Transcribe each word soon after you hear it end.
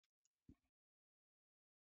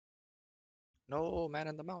No, man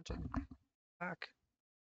in the mountain. Back.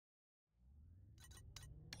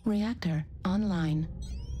 Reactor online.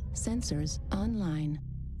 Sensors online.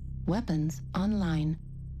 Weapons online.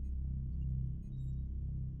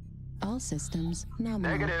 All systems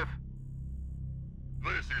nominal. Negative.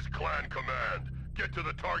 This is Clan Command. Get to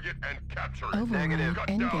the target and capture it. Override Negative. Cut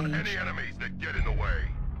down engaged. any enemies that get in the way.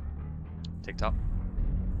 Take top.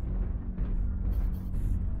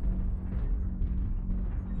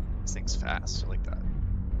 This thing's fast. I like that.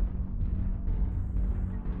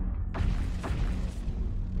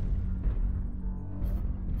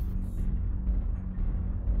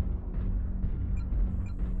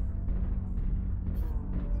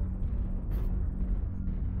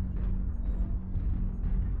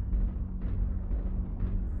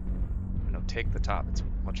 No, take the top. It's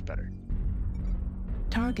much better.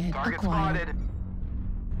 Target acquired. Spotted.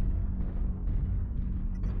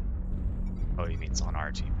 Oh, he means on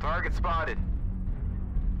our team. Target spotted.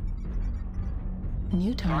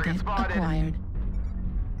 New target spotted. acquired.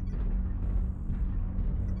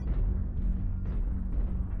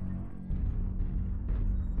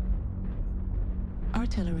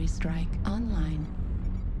 Artillery strike online.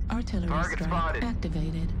 Artillery Target strike spotted.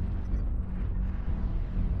 activated.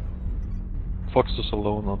 Fox is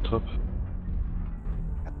alone on top.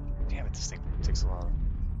 God damn it, this thing takes a while.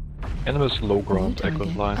 Enemies low New ground, echo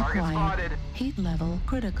target line. Target acquired. spotted. Heat level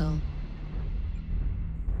critical.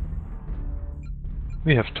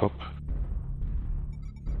 We have top.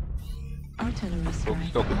 Artillery Focus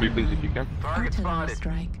strike. Delta 3 please if you can. Target Artillery spotted.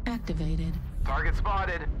 strike activated. Target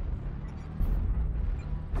spotted.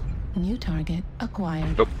 New target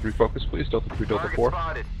acquired. Delta 3 focus please, Delta 3 Delta Target 4.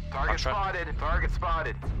 spotted. Target Foxtrot. spotted. Target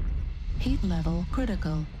spotted. Heat level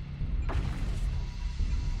critical.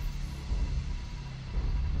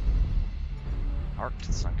 Arced,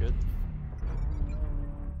 it's not good.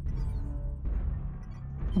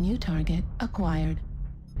 New target acquired.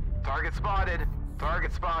 Target spotted.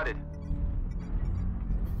 Target spotted.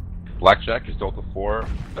 Blackjack is Delta 4,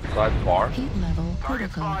 left side far. Heat level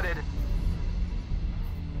Target critical. spotted.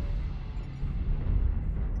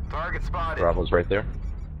 Target spotted. Bravo's right there.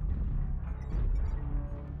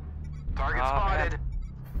 Target Ah, spotted.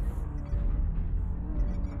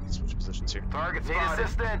 Switch positions here. Target spotted. Need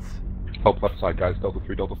assistance. Help left side guys, Delta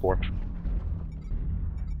 3 Delta 4.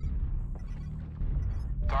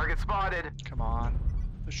 Target spotted. Come on.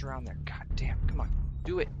 Push around there. God damn, come on.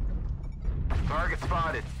 Do it. Target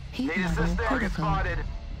spotted. Heat Need level assistance. Target critical. spotted.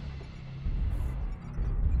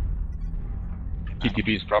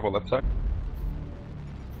 TTB is Bravo left side.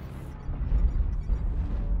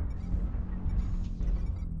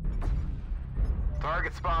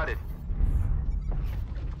 Target spotted.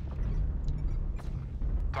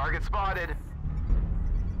 Target spotted.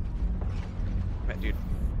 Man, dude.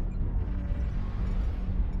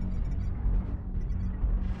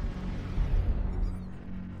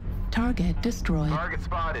 Target destroyed. Target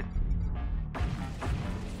spotted.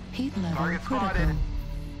 Heat level Target critical. spotted.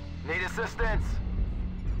 Need assistance.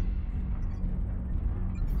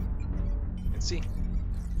 Let's see.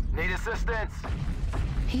 Need assistance.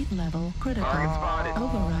 Heat level critical. Target spotted.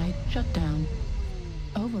 Override shut down.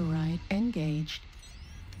 Override engaged.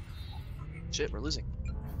 Shit, we're losing.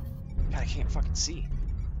 God, I can't fucking see.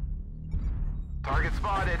 Target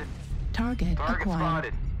spotted. Target Target acquired.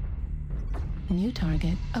 spotted. New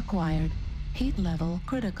target acquired. Heat level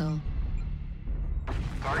critical.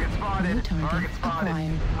 Target spotted. New target Target spotted.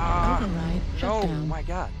 acquired. Ah, Override shut No, down. my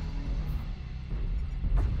god.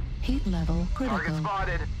 Heat level Target critical.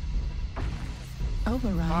 spotted.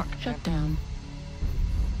 Override Fuck, shut man. down.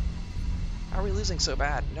 How are we losing so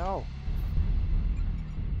bad? No.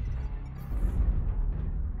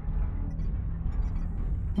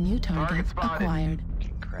 New target Target spotted. acquired.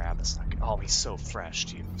 Fucking crap, that's not good. Oh, he's so fresh,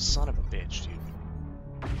 dude. Son of a bitch,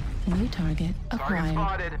 dude. New target Target acquired.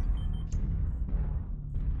 spotted.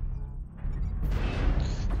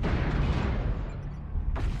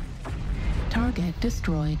 Target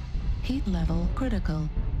destroyed. Heat level critical.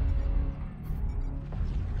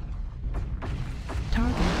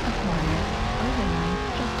 Target acquired. Override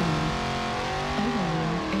shut down.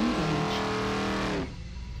 Override engaged.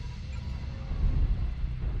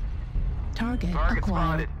 Target Target acquired.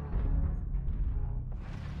 spotted.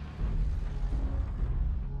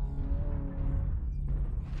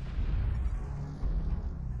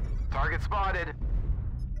 Target spotted.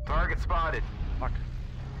 Target spotted. Fuck.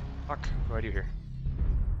 Fuck. What do I do here?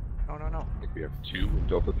 No, no, no. I think we have 2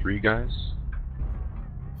 Delta 3 guys.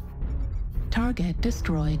 Target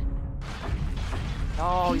destroyed.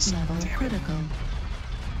 No, Heat he's level damn it. critical.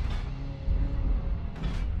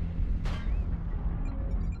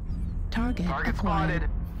 Target acquired.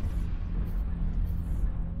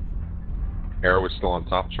 Arrow is still on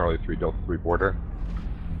top. Charlie 3 Delta 3 border.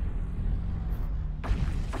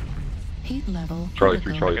 Heat level Charlie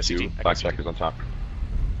critical. 3 Charlie I got 2. CT, I got Blackjack CT. is on top.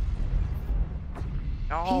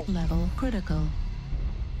 No. Heat level critical.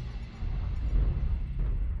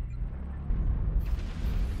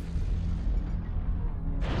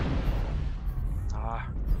 Ah.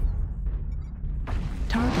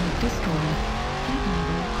 Target destroyed. Heat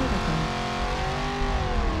level critical.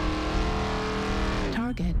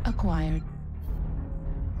 Target acquired.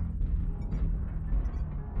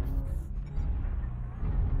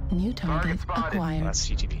 New target acquired. That's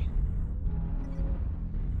TTB.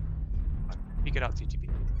 Peek it out, TTB.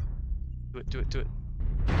 Do it, do it, do it.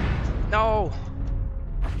 No!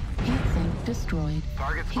 Heat sink destroyed.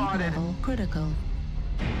 Heat level critical.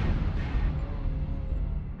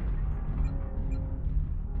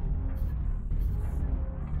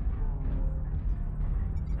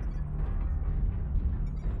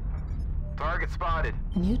 Target spotted.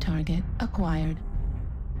 New target acquired.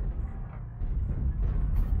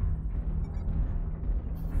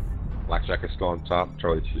 Blackjack is still on top.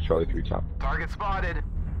 Charlie 2 Charlie 3 top. Target spotted.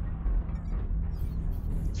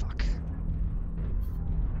 Fuck.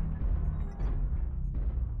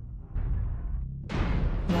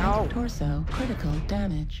 Right torso critical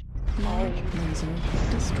damage. Large laser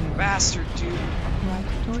destroyed. Bastard, dude. Right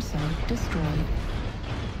torso destroyed.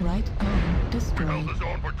 Right arm Held destroyed. the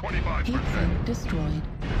zone for 25 Heat seconds. sink destroyed.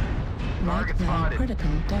 Right Target leg spotted.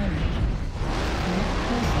 critical damage. Left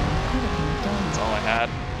torso critical That's damage. all I had.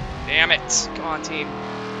 Damn it. Come on, team.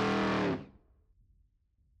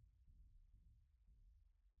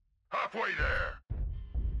 Halfway there.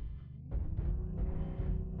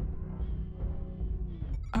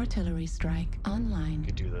 Artillery strike online.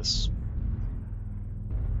 Could do this.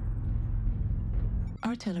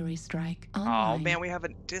 Artillery strike Oh online. man, we have a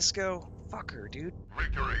disco. Fucker, dude.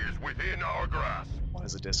 Victory is within our grasp. What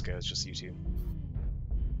is a disco? It's just you two.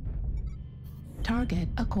 Target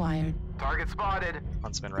acquired. Target spotted.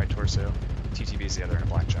 Huntsman right torso. TTB is the other, and a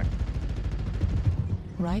blackjack.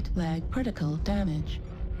 Right leg critical damage.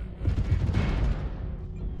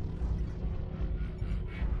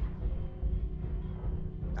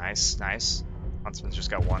 Nice, nice. Huntsman's just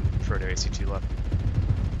got one. Proto AC2 left.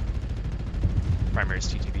 Primary is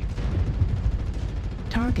TTB.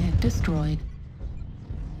 Target destroyed.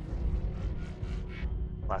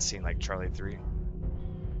 Last seen like Charlie 3.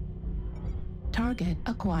 Target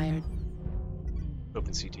acquired.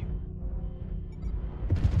 Open CT.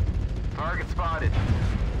 Target spotted.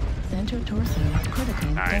 Center torso critical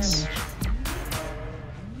Nice. damage.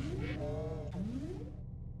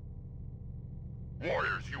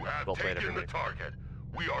 Warriors, you have Well played, taken the everybody. target.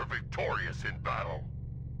 We are victorious in battle.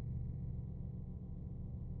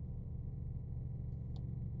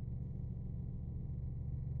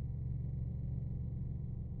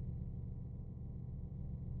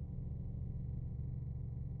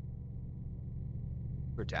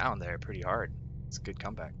 We're down there pretty hard. It's a good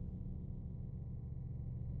comeback.